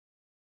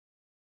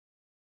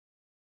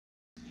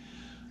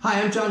Hi,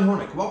 I'm John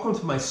Hornick. Welcome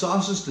to my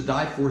Sauces to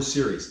Die For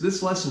series.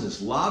 This lesson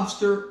is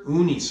Lobster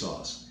Uni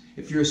sauce.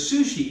 If you're a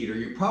sushi eater,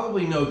 you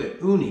probably know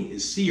that uni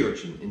is sea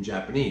urchin in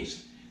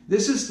Japanese.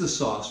 This is the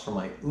sauce for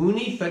my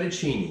Uni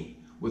Fetuccine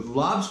with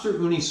Lobster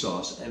Uni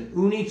sauce and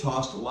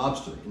Uni-Tossed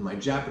lobster in my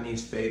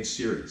Japanese Faves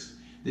series.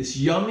 This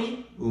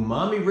yummy,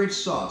 umami-rich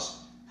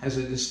sauce has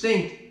a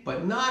distinct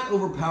but not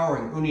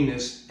overpowering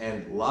uni-ness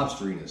and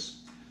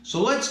lobsteriness.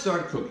 So let's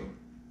start cooking.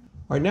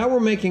 All right, now we're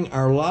making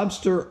our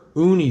lobster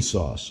uni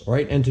sauce, all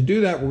right? And to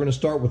do that, we're gonna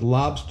start with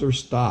lobster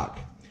stock.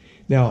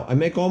 Now, I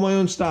make all my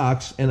own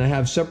stocks, and I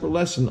have separate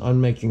lesson on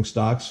making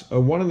stocks.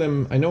 One of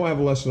them, I know I have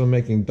a lesson on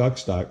making duck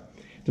stock.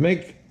 To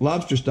make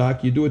lobster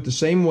stock, you do it the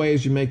same way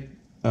as you make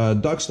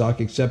duck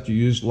stock, except you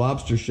use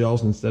lobster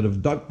shells instead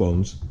of duck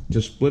bones.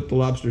 Just split the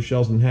lobster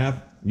shells in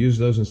half, use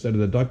those instead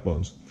of the duck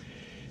bones.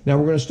 Now,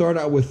 we're gonna start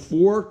out with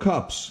 4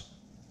 cups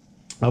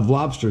of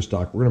lobster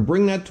stock. We're going to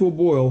bring that to a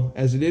boil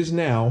as it is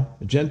now,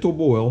 a gentle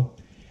boil,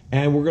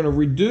 and we're going to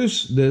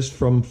reduce this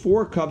from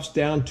 4 cups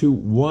down to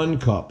 1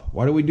 cup.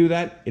 Why do we do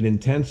that? It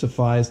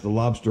intensifies the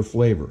lobster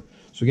flavor.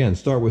 So again,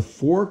 start with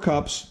 4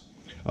 cups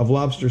of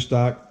lobster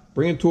stock,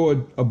 bring it to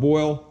a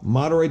boil,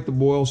 moderate the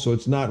boil so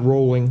it's not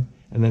rolling,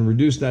 and then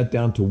reduce that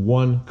down to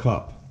 1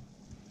 cup.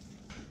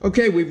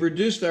 Okay, we've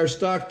reduced our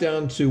stock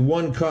down to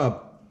 1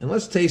 cup, and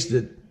let's taste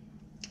it.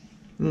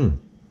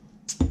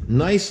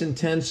 Nice,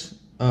 intense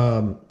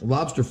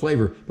lobster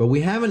flavor, but we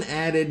haven't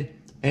added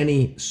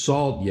any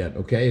salt yet,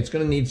 okay? It's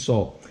gonna need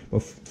salt.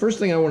 But first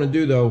thing I wanna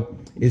do though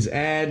is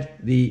add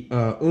the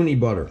uni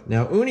butter.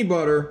 Now, uni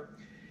butter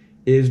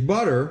is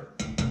butter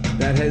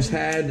that has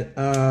had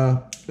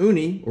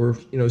uni,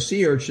 or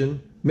sea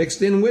urchin,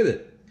 mixed in with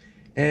it.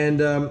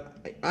 And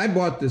I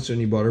bought this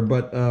uni butter,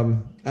 but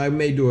I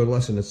may do a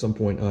lesson at some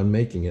point on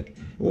making it.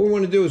 What we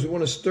wanna do is we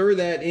wanna stir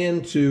that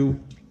into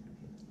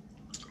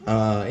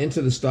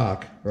the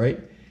stock, right?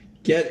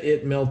 Get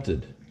it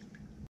melted.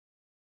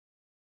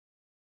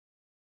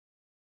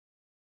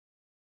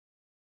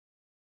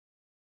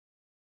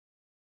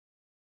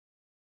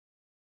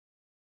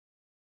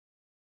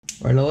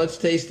 All right, now let's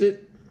taste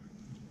it.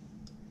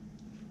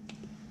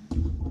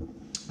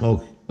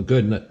 Oh,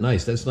 good,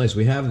 nice, that's nice.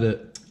 We have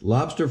the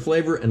lobster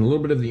flavor and a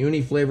little bit of the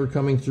uni flavor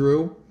coming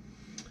through.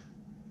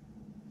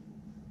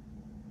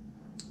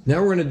 Now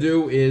what we're gonna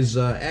do is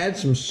add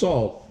some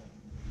salt.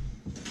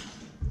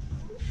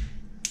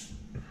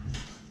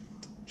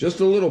 Just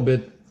a little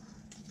bit,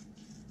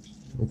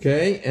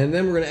 okay? And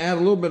then we're gonna add a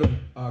little bit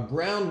of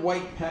ground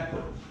white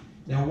pepper.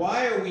 Now,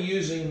 why are we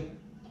using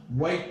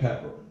white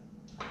pepper?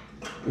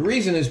 The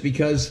reason is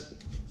because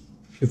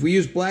if we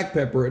use black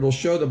pepper, it'll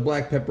show the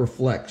black pepper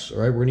flecks, all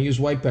right? We're gonna use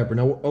white pepper.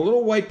 Now, a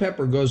little white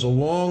pepper goes a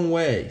long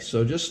way,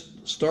 so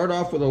just start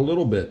off with a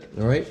little bit,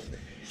 all right?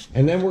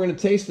 And then we're gonna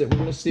taste it. We're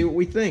gonna see what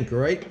we think, all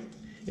right?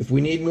 If we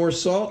need more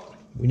salt,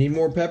 we need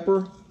more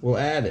pepper, we'll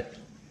add it.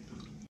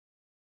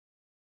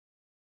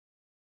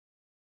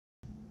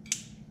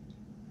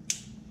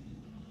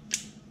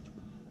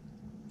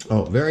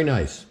 Oh, very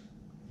nice.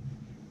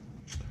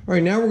 All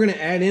right, now we're going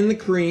to add in the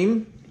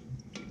cream.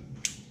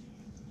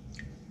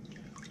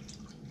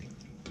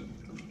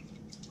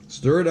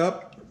 Stir it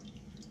up.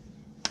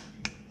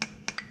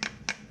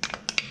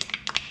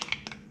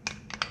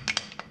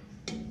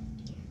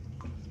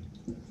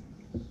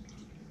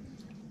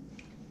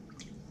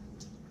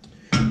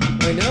 All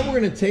right, now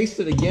we're going to taste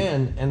it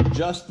again and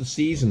adjust the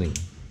seasoning.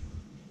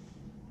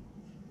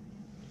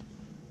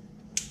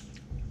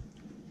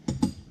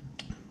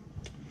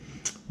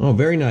 Oh,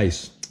 very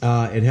nice.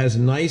 It has a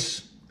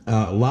nice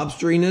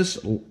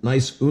lobsteriness,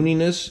 nice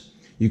uni-ness.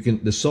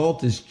 The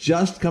salt is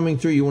just coming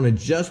through. You want to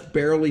just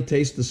barely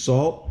taste the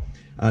salt.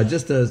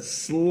 Just a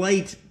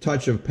slight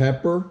touch of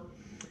pepper.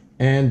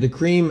 And the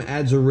cream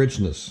adds a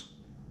richness.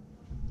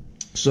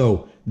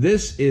 So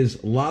this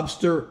is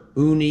lobster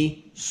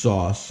uni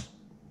sauce.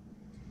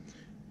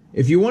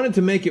 If you wanted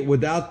to make it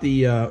without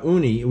the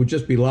uni, it would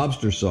just be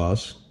lobster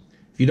sauce.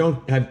 If you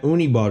don't have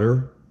uni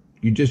butter,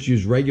 you just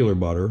use regular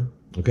butter,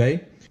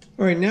 okay?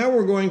 All right, now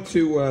we're going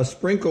to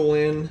sprinkle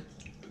in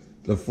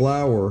the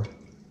flour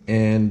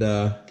and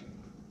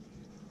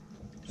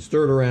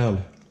stir it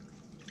around.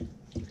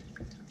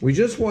 We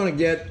just want to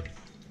get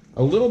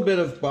a little bit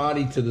of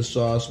body to the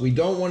sauce. We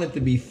don't want it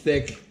to be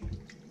thick.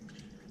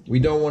 We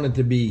don't want it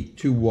to be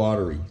too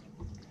watery.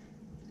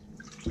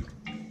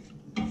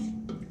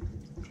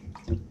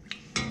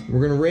 We're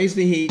going to raise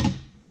the heat.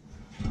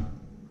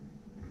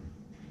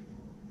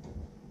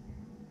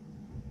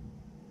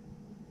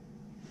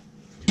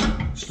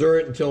 Stir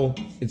it until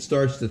it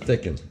starts to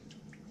thicken.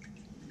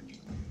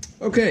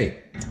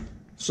 Okay,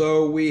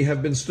 so we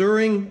have been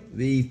stirring.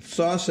 The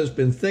sauce has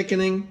been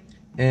thickening,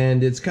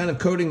 and it's kind of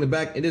coating the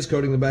back. It is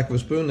coating the back of a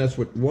spoon. That's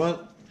what we want.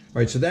 All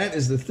right, so that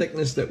is the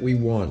thickness that we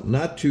want.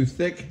 Not too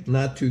thick,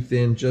 not too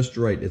thin, just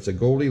right. It's a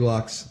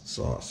Goldilocks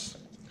sauce.